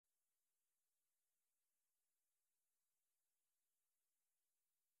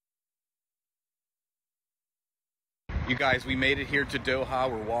You guys, we made it here to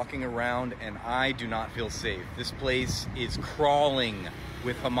Doha. We're walking around and I do not feel safe. This place is crawling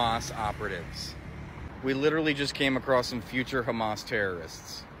with Hamas operatives. We literally just came across some future Hamas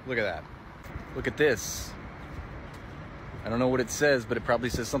terrorists. Look at that. Look at this. I don't know what it says, but it probably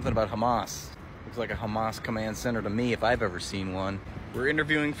says something about Hamas. Looks like a Hamas command center to me if I've ever seen one. We're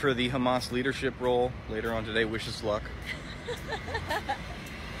interviewing for the Hamas leadership role later on today. Wish us luck.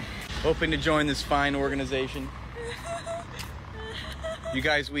 Hoping to join this fine organization. You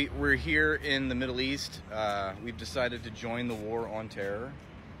guys, we're here in the Middle East. We've decided to join the war on terror,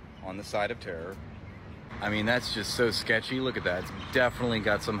 on the side of terror. I mean, that's just so sketchy. Look at that. It's definitely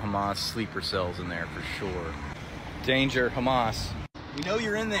got some Hamas sleeper cells in there for sure. Danger, Hamas. We know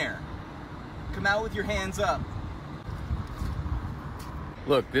you're in there. Come out with your hands up.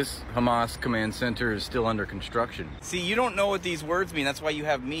 Look, this Hamas command center is still under construction. See, you don't know what these words mean. That's why you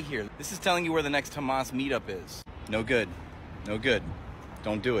have me here. This is telling you where the next Hamas meetup is. No good. No good.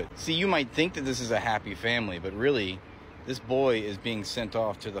 Don't do it. See, you might think that this is a happy family, but really, this boy is being sent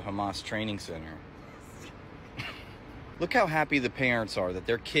off to the Hamas training center. Look how happy the parents are that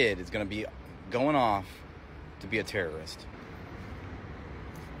their kid is going to be going off to be a terrorist.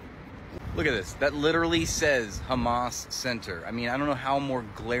 Look at this. That literally says Hamas Center. I mean, I don't know how more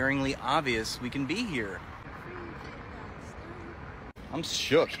glaringly obvious we can be here. I'm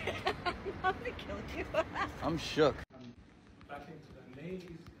shook. I'm gonna kill you. I'm shook. Back into the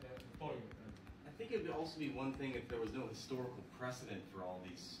main point. I think it would also be one thing if there was no historical precedent for all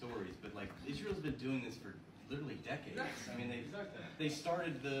these stories, but like Israel's been doing this for literally decades. I mean, they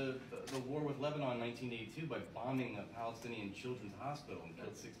started the war with Lebanon in 1982 by bombing a Palestinian children's hospital and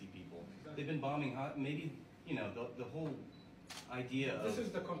killed 60 people. They've been bombing, maybe, you know, the whole idea of... This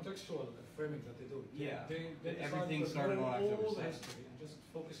is the contextual framing that they do. Yeah, they everything started on October 7th. History and just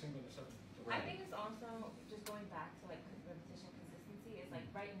focusing on the 7th. Right. I think it's also, just going back to like repetition consistency, is like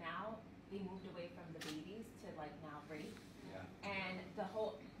right now, they moved away from the babies to like now rape. Yeah. And the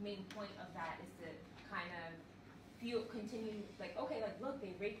whole main point of that is to kind of continue, like, okay, like, look,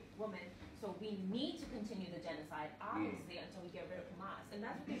 they raped women, so we need to continue the genocide, obviously, until we get rid of Hamas. And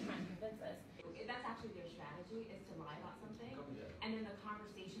that's what they're trying to convince us. That's actually their strategy, is to lie about something, and then the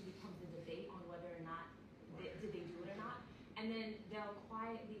conversation becomes a debate on whether or not, did they do it or not, and then they'll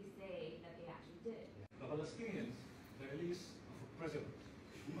quietly say that they actually did. The Palestinians, the release of a president.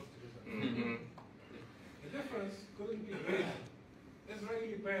 The difference couldn't be greater.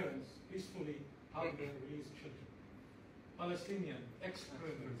 Israeli parents peacefully hug their released children. Palestinian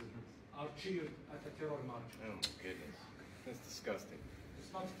ex-prisoners are cheered at a terror march. Oh my goodness. That's disgusting.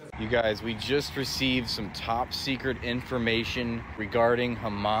 It's not terror. You guys, we just received some top secret information regarding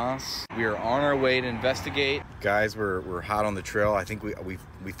Hamas. We are on our way to investigate. Guys, we're hot on the trail. I think we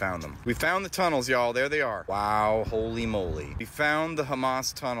found them. We found the tunnels, y'all. There they are. Wow, holy moly. We found the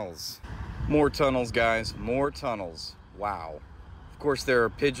Hamas tunnels. More tunnels, guys. More tunnels. Wow. Of course, there are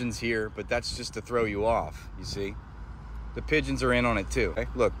pigeons here, but that's just to throw you off, you see? The pigeons are in on it too. Okay,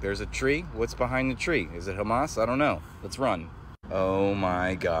 look, there's a tree. What's behind the tree? Is it Hamas? I don't know. Let's run. Oh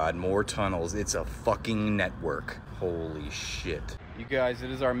my God, more tunnels. It's a fucking network. Holy shit. You guys, it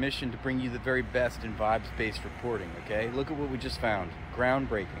is our mission to bring you the very best in vibes-based reporting, okay? Look at what we just found.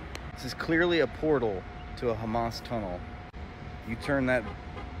 Groundbreaking. This is clearly a portal to a Hamas tunnel. You turn that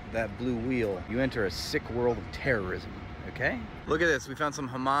blue wheel, you enter a sick world of terrorism, okay? Look at this, we found some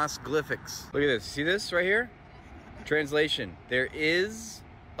Hamas glyphics. Look at this, see this right here? Translation, there is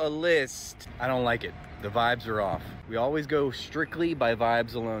a list. I don't like it. The vibes are off. We always go strictly by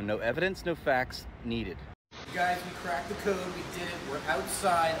vibes alone. No evidence, no facts needed. Guys, we cracked the code, we did it. We're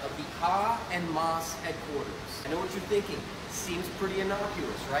outside of the Ha and Mas headquarters. I know what you're thinking. Seems pretty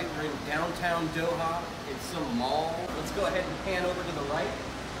innocuous, right? We're in downtown Doha, in some mall. Let's go ahead and pan over to the right.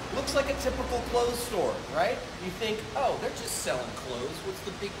 Looks like a typical clothes store, right? You think, oh, they're just selling clothes. What's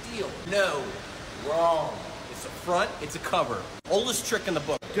the big deal? No, wrong. It's a front, it's a cover. Oldest trick in the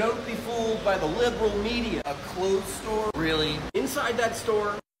book. Don't be fooled by the liberal media. A clothes store? Really? Inside that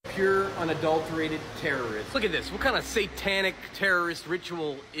store, pure, unadulterated terrorism. Look at this. What kind of satanic terrorist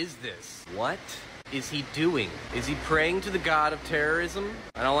ritual is this? What is he doing? Is he praying to the god of terrorism?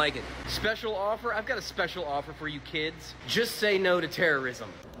 I don't like it. Special offer? I've got a special offer for you kids. Just say no to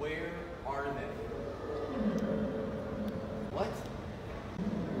terrorism. Where are they? What?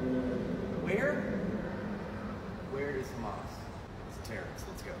 Where? Where is Hamas? It's terrorists.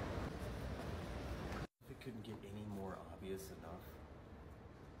 Let's go. If it couldn't get any more obvious enough.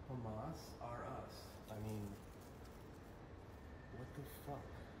 Hamas are us. I mean, what the fuck?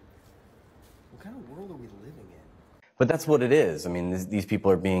 What kind of world are we living in? But that's what it is. I mean, these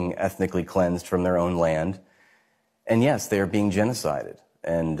people are being ethnically cleansed from their own land. And yes, they are being genocided.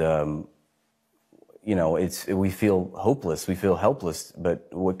 And, you know, we feel hopeless, we feel helpless, but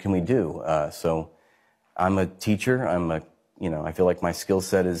what can we do? So I'm a teacher, you know, I feel like my skill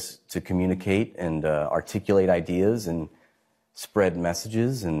set is to communicate and articulate ideas and spread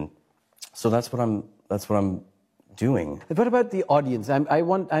messages, and so that's what I'm doing. What about the audience?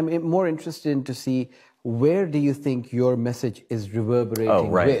 I'm more interested in to see where do you think your message is reverberating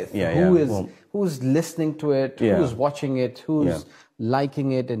with? Who's listening to it? Who's watching it? Who's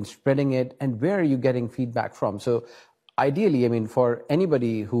liking it and spreading it? And where are you getting feedback from? So ideally, I mean, for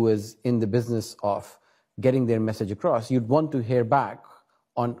anybody who is in the business of getting their message across, you'd want to hear back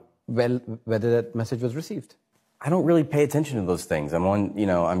on whether that message was received. I don't really pay attention to those things.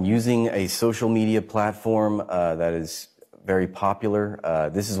 I'm using a social media platform that is very popular.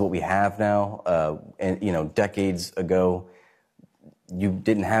 This is what we have now. And, you know, decades ago, you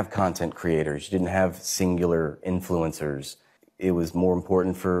didn't have content creators. You didn't have singular influencers. It was more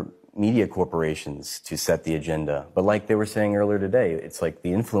important for media corporations to set the agenda. But like they were saying earlier today, it's like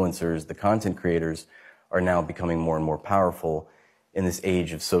the influencers, the content creators are now becoming more and more powerful in this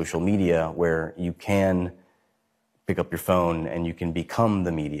age of social media where you can pick up your phone and you can become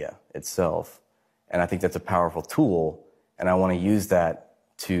the media itself. And I think that's a powerful tool, and I want to use that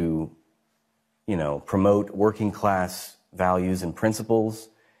to, you know, promote working class values and principles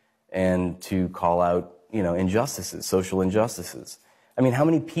and to call out, you know, injustices, social injustices. I mean, how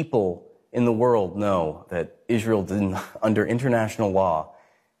many people in the world know that Israel didn't, under international law,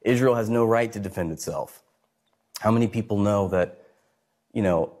 Israel has no right to defend itself? How many people know that, you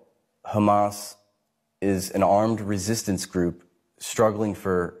know, Hamas is an armed resistance group struggling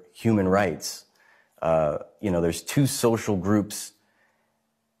for human rights? You know, there's two social groups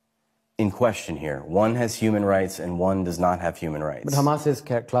in question here. One has human rights and one does not have human rights. But Hamas is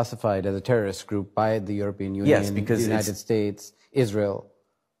classified as a terrorist group by the European Union, the United States, Israel.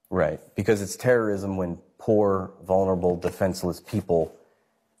 Right, because it's terrorism when poor, vulnerable, defenseless people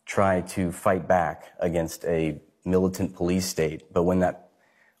try to fight back against a militant police state. But when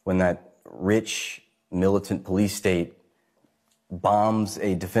that rich militant police state bombs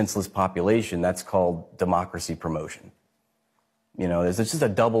a defenseless population, that's called democracy promotion. You know, there's just a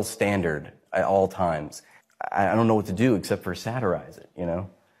double standard at all times. I don't know what to do except for satirize it, you know?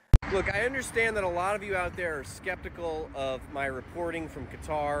 Look, I understand that a lot of you out there are skeptical of my reporting from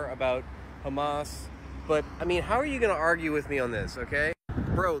Qatar about Hamas, but, I mean, how are you going to argue with me on this, okay?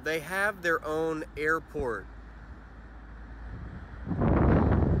 Bro, they have their own airport.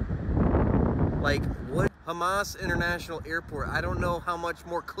 Like, what? Hamas International Airport. I don't know how much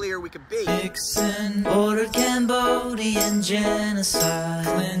more clear we could be. Nixon ordered Cambodian genocide.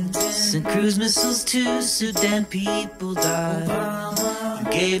 Clinton sent cruise missiles to Sudan, people died. Obama,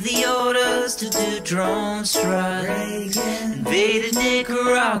 you gave the orders to do drone strikes. Reagan invaded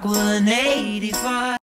Nicaragua in '85.